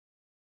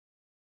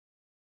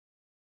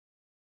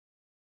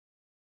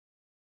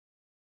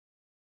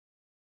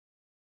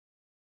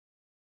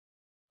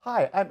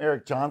Hi, I'm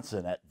Eric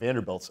Johnson at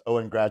Vanderbilt's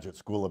Owen Graduate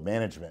School of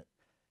Management,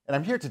 and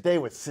I'm here today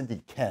with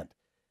Cindy Kent.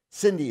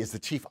 Cindy is the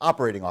Chief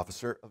Operating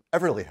Officer of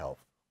Everly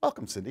Health.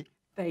 Welcome, Cindy.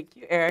 Thank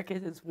you, Eric.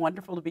 It is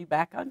wonderful to be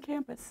back on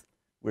campus.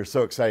 We're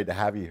so excited to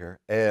have you here.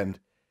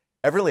 And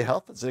Everly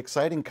Health is an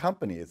exciting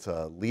company. It's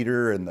a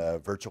leader in the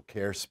virtual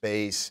care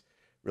space,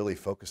 really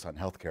focused on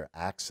healthcare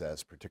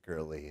access,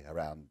 particularly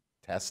around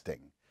testing.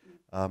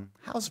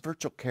 How's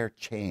virtual care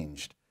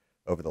changed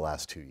over the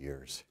last 2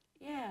 years?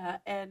 Yeah,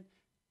 and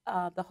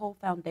the whole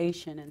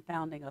foundation and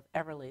founding of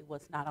Everly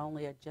was not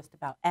only just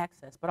about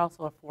access, but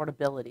also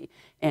affordability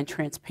and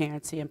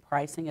transparency and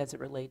pricing as it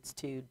relates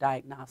to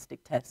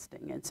diagnostic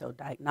testing. And so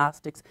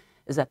diagnostics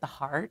is at the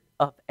heart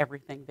of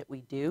everything that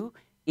we do,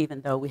 even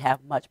though we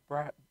have much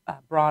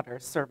broader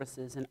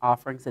services and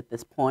offerings at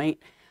this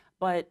point.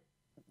 But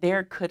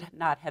there could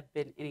not have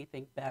been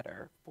anything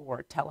better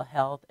for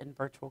telehealth and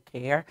virtual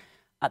care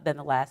than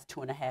the last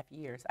 2.5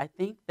 years. I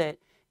think that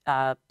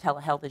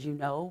telehealth, as you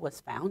know, was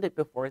founded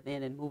before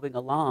then and moving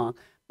along,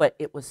 but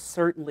it was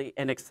certainly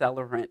an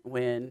accelerant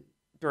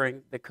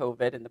during the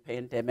COVID and the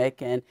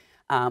pandemic, and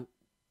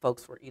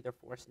folks were either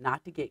forced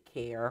not to get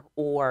care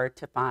or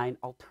to find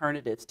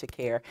alternatives to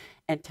care,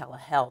 and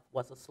telehealth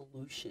was a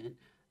solution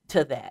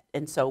to that.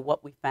 And so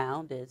what we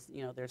found is,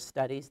 there's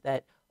studies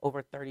that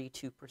over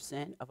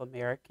 32% of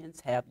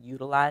Americans have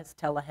utilized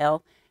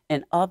telehealth,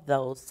 and of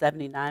those,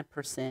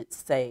 79%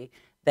 say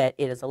that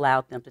it has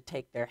allowed them to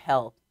take their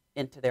health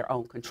into their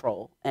own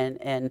control.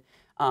 And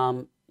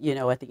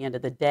at the end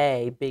of the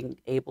day, being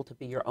able to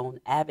be your own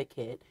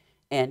advocate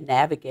and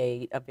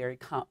navigate a very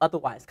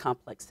otherwise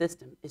complex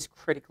system is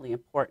critically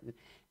important.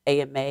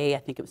 AMA,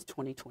 I think it was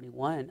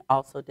 2021,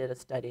 also did a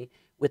study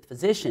with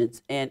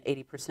physicians, and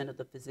 80% of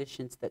the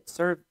physicians that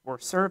were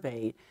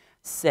surveyed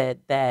said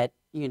that,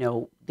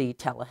 the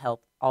telehealth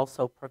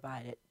also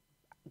provided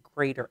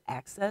greater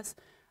access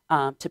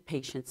to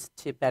patients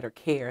to better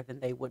care than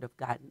they would have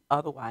gotten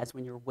otherwise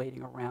when you're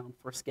waiting around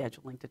for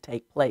scheduling to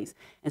take place.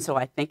 And so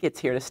I think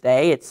it's here to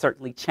stay. It's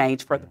certainly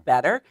changed for the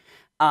better.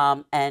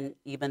 And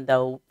even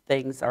though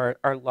things are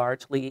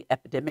largely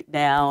epidemic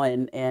now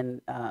and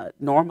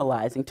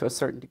normalizing to a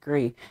certain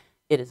degree,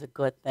 it is a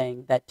good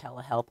thing that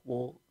telehealth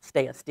will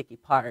stay a sticky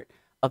part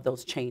of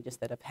those changes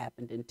that have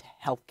happened in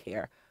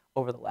healthcare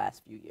over the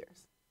last few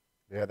years.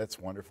 Yeah, that's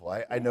wonderful.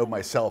 I know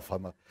myself,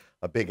 I'm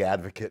a big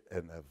advocate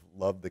and have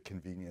loved the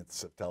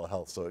convenience of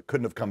telehealth, so it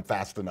couldn't have come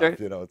fast enough.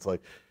 It's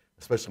like,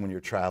 especially when you're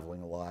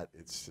traveling a lot,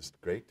 it's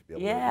just great to be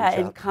able to reach out. Yeah,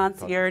 and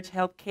concierge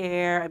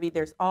healthcare. I mean,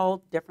 there's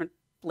all different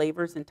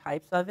flavors and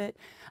types of it.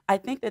 I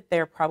think that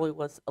there probably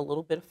was a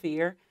little bit of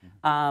fear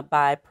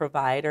by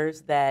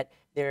providers that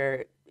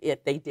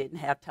if they didn't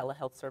have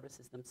telehealth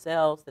services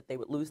themselves, that they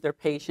would lose their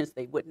patients,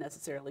 they wouldn't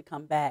necessarily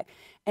come back.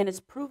 And it's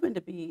proven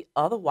to be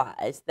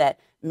otherwise, that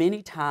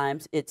many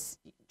times it's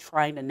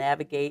trying to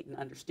navigate and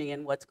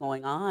understand what's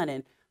going on.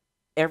 And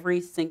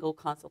every single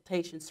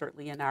consultation,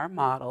 certainly in our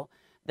model,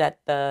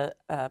 that the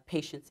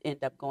patients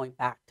end up going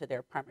back to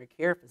their primary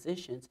care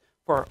physicians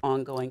for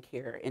ongoing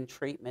care and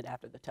treatment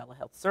after the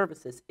telehealth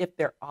services if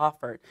they're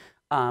offered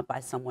by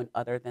someone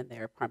other than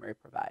their primary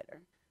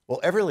provider. Well,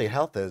 Everly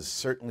Health has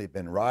certainly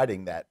been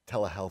riding that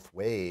telehealth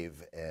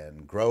wave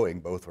and growing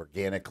both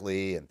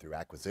organically and through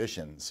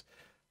acquisitions.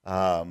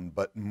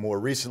 But more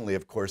recently,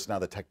 of course, now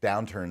the tech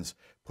downturn's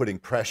putting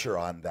pressure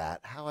on that.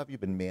 How have you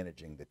been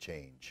managing the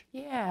change?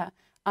 Yeah.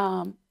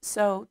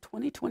 So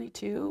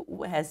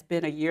 2022 has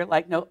been a year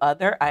like no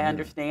other. I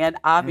understand.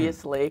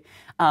 Obviously,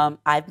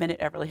 I've been at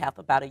Everly Health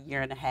about a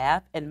year and a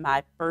half, and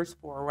my first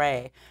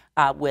foray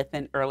with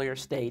an earlier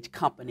stage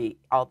company,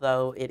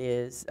 although it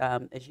is,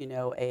 as you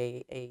know,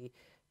 a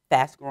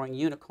fast-growing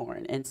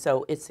unicorn. And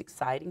so it's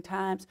exciting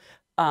times,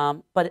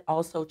 but it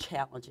also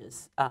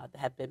challenges that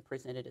have been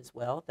presented as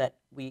well that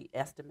we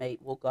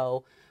estimate will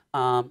go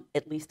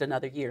at least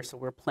another year. So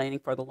we're planning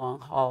for the long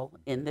haul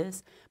in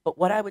this. But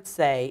what I would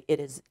say,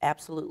 it has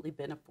absolutely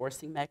been a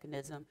forcing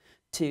mechanism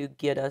to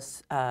get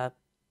us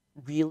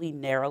really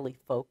narrowly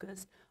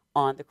focused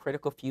on the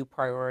critical few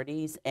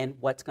priorities and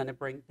what's going to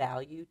bring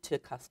value to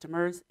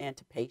customers and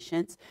to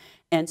patients.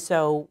 And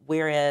so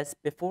whereas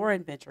before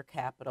in venture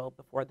capital,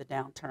 before the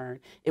downturn,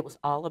 it was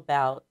all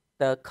about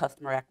the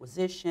customer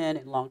acquisition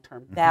and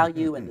long-term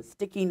value and the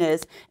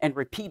stickiness and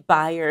repeat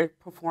buyer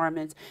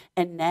performance.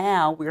 And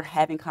now we're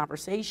having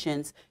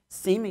conversations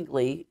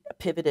seemingly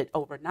pivoted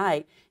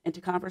overnight into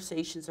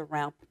conversations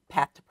around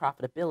path to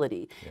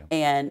profitability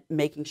and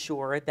making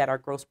sure that our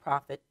gross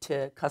profit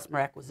to customer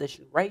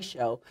acquisition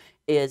ratio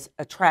is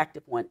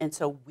attractive one. And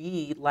so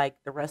we, like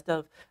the rest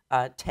of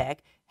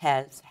tech,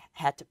 has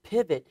had to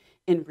pivot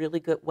in really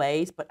good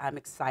ways, but I'm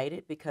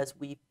excited because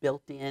we've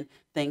built in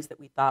things that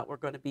we thought were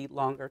going to be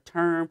longer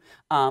term,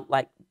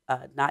 like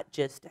not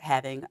just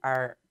having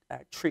our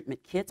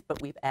treatment kits,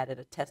 but we've added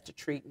a test to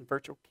treat and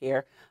virtual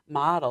care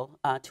model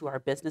to our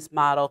business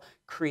model,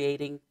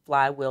 creating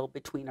flywheel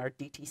between our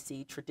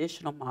DTC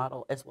traditional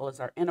model as well as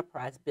our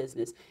enterprise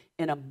business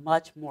in a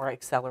much more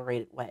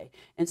accelerated way.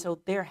 And so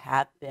there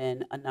have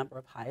been a number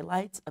of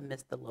highlights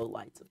amidst the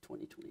lowlights of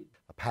 2020.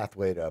 A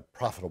pathway to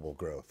profitable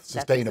growth, That's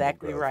sustainable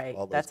exactly growth, right.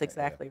 all those That's kind,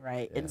 yeah, exactly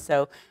right. yeah. And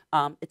so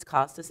it's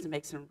caused us to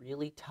make some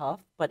really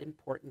tough but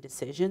important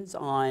decisions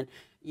on,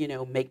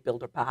 make,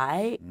 build, or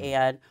buy,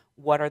 and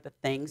what are the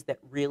things that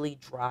really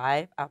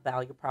drive our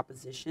value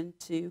proposition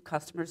to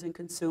customers and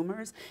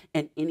consumers,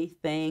 and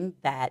anything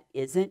that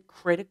isn't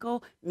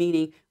critical,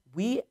 meaning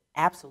we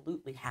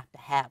absolutely have to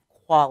have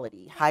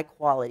quality, high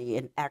quality,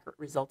 and accurate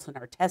results in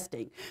our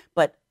testing.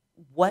 But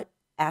what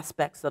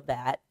aspects of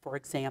that, for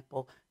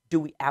example, do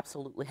we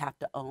absolutely have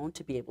to own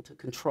to be able to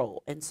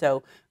control? And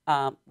so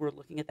we're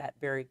looking at that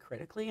very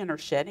critically and are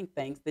shedding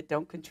things that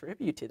don't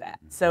contribute to that.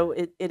 So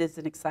it is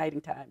an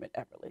exciting time at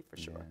Everly for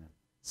sure. Yeah.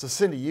 So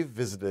Cindy, you've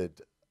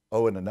visited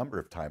Owen a number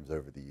of times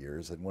over the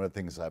years, and one of the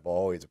things I've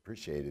always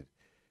appreciated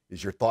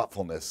is your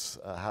thoughtfulness,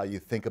 how you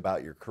think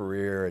about your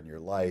career and your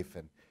life,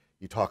 and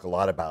you talk a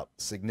lot about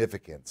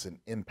significance and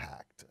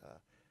impact.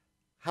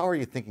 How are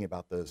you thinking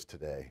about those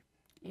today?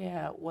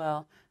 Yeah,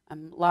 well,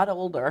 I'm a lot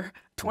older,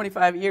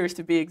 25 years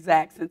to be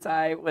exact, since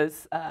I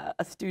was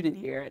a student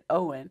here at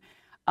Owen.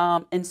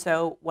 And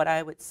so what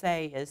I would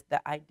say is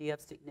the idea of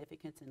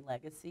significance and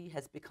legacy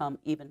has become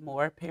even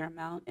more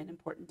paramount and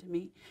important to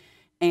me.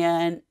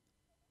 And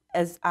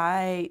as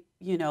I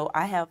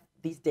have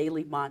these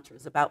daily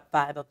mantras, about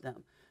 5 of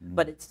them,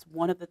 but it's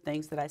one of the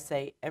things that I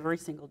say every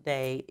single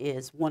day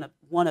is one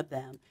of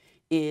them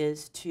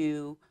is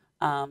to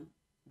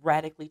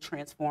radically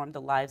transform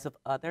the lives of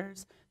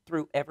others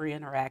through every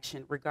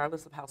interaction,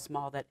 regardless of how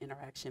small that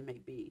interaction may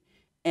be.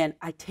 And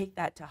I take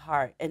that to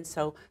heart. And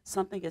so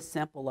something as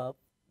simple of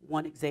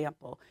one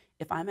example,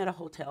 if I'm at a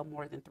hotel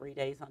more than 3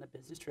 days on a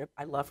business trip,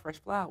 I love fresh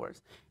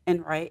flowers.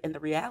 And the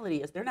reality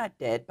is they're not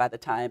dead by the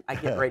time I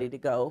get ready to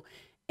go.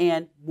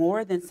 And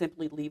more than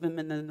simply leave them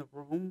in the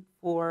room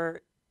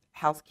for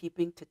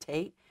housekeeping to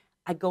take,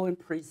 I go and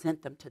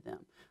present them to them.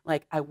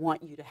 Like, I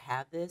want you to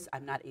have this.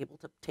 I'm not able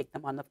to take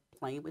them on the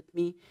plane with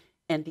me,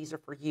 and these are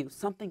for you.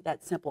 Something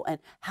that simple, and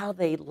how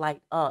they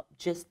light up,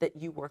 just that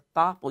you were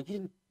thoughtful. You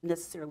didn't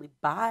necessarily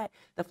buy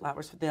the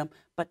flowers for them,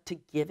 but to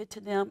give it to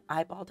them,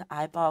 eyeball to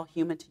eyeball,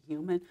 human to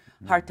human,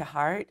 heart to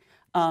heart.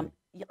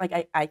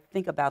 Like I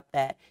think about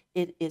that.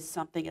 It is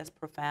something as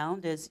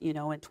profound as, in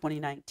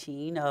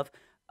 2019 of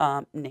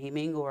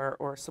naming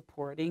or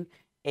supporting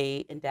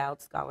a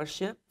endowed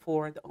scholarship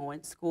for the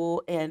Owen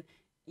School. And,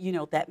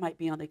 that might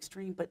be on the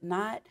extreme, but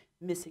not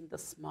missing the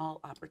small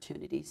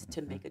opportunities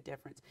to make a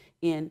difference.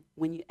 In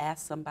when you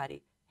ask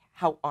somebody,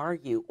 how are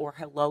you? Or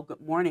hello,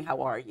 good morning,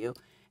 how are you?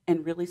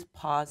 And really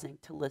pausing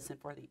to listen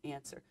for the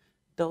answer.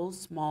 Those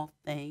small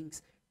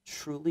things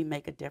truly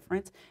make a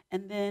difference.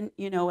 And then,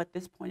 at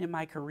this point in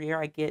my career,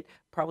 I get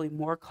probably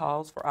more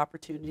calls for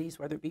opportunities,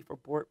 whether it be for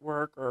board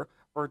work or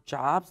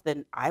jobs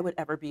than I would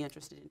ever be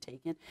interested in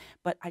taking.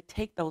 But I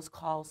take those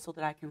calls so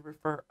that I can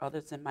refer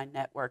others in my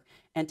network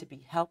and to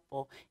be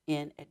helpful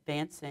in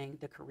advancing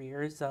the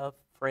careers of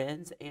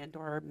friends and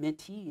or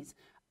mentees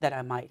that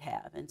I might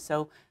have. And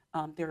so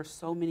there are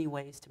so many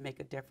ways to make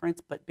a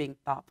difference, but being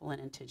thoughtful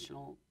and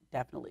intentional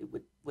definitely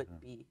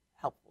would be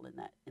helpful in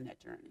that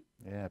journey.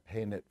 Yeah,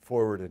 paying it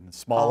forward in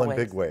small and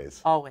big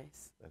ways.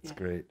 Always. That's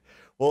great.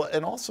 Well,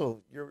 and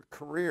also your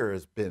career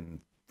has been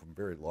from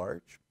very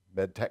large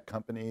med tech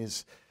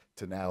companies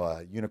to now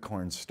a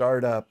unicorn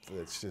startup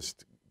that's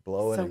just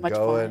blowing So and much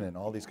going fun. and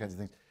all these kinds of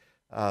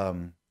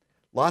things.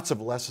 Lots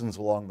of lessons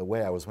along the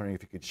way. I was wondering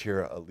if you could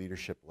share a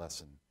leadership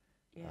lesson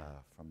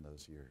from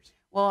those years.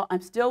 Well,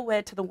 I'm still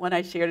wed to the one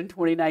I shared in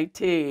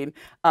 2019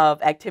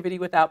 of activity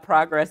without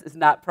progress is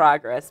not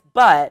progress.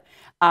 But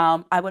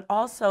I would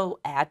also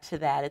add to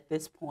that at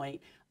this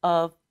point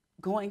of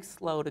going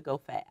slow to go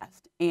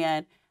fast.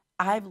 And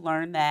I've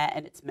learned that,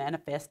 and it's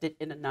manifested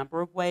in a number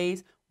of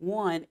ways.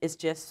 One is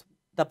just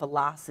the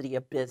velocity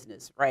of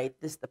business, right?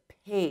 This the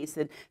pace,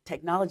 and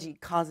technology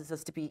causes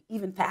us to be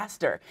even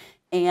faster.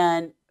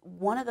 And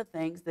one of the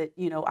things that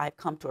I've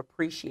come to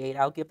appreciate,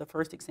 I'll give the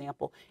first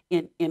example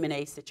in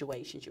M&A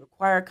situations. You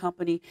acquire a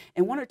company,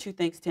 and one or two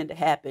things tend to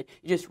happen.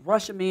 You just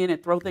rush them in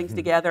and throw things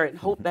together and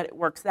hope that it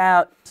works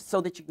out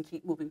so that you can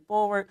keep moving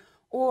forward,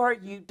 or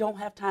you don't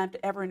have time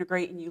to ever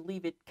integrate and you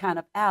leave it kind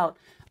of out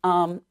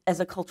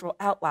as a cultural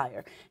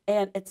outlier.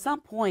 And at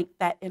some point,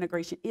 that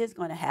integration is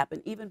going to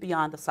happen, even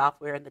beyond the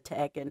software and the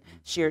tech and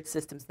shared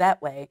systems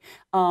that way.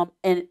 And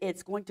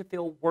it's going to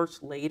feel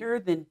worse later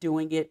than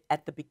doing it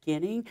at the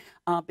beginning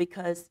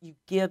because you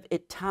give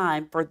it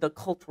time for the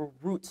cultural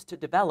roots to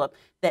develop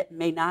that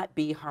may not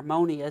be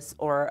harmonious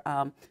or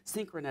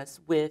synchronous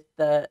with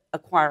the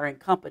acquiring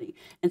company.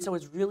 And so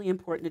it's really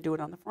important to do it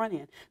on the front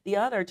end. The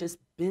other, just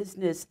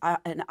business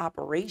and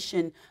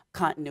operation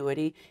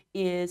continuity,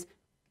 is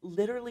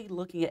literally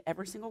looking at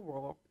every single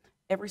role,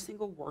 every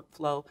single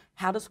workflow.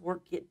 How does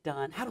work get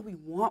done? How do we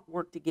want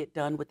work to get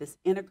done with this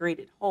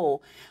integrated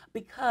whole?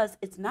 Because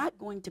it's not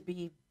going to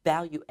be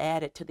value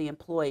added to the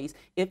employees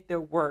if their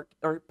work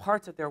or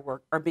parts of their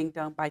work are being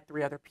done by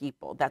 3 other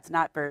people. That's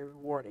not very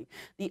rewarding.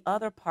 The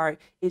other part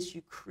is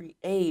you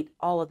create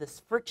all of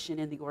this friction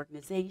in the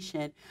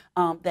organization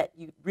that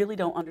you really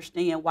don't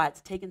understand why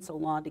it's taken so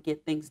long to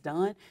get things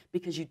done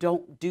because you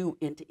don't do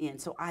end to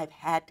end. So I've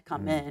had to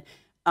come in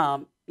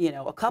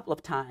a couple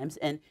of times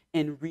and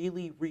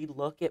really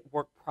relook at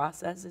work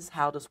processes.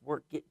 How does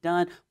work get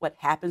done? What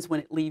happens when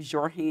it leaves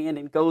your hand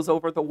and goes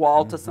over the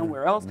wall to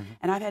somewhere else?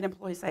 And I've had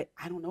employees say,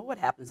 I don't know what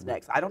happens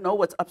next. I don't know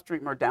what's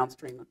upstream or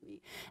downstream of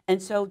me.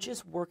 And so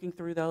just working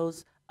through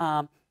those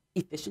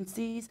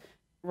efficiencies,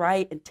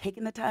 right, and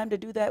taking the time to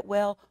do that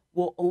well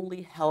will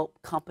only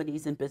help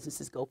companies and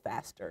businesses go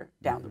faster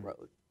down the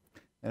road.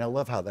 And I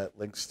love how that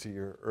links to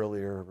your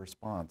earlier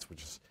response,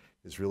 which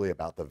is really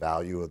about the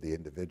value of the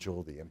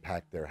individual, the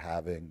impact they're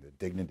having, the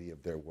dignity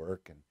of their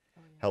work, and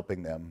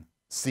helping them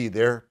see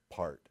their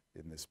part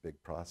in this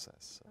big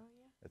process. So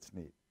that's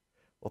neat.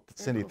 Well,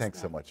 Cindy,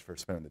 thanks so much for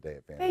spending the day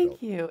at Vanderbilt.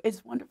 Thank you.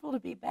 It's wonderful to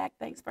be back.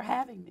 Thanks for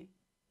having me.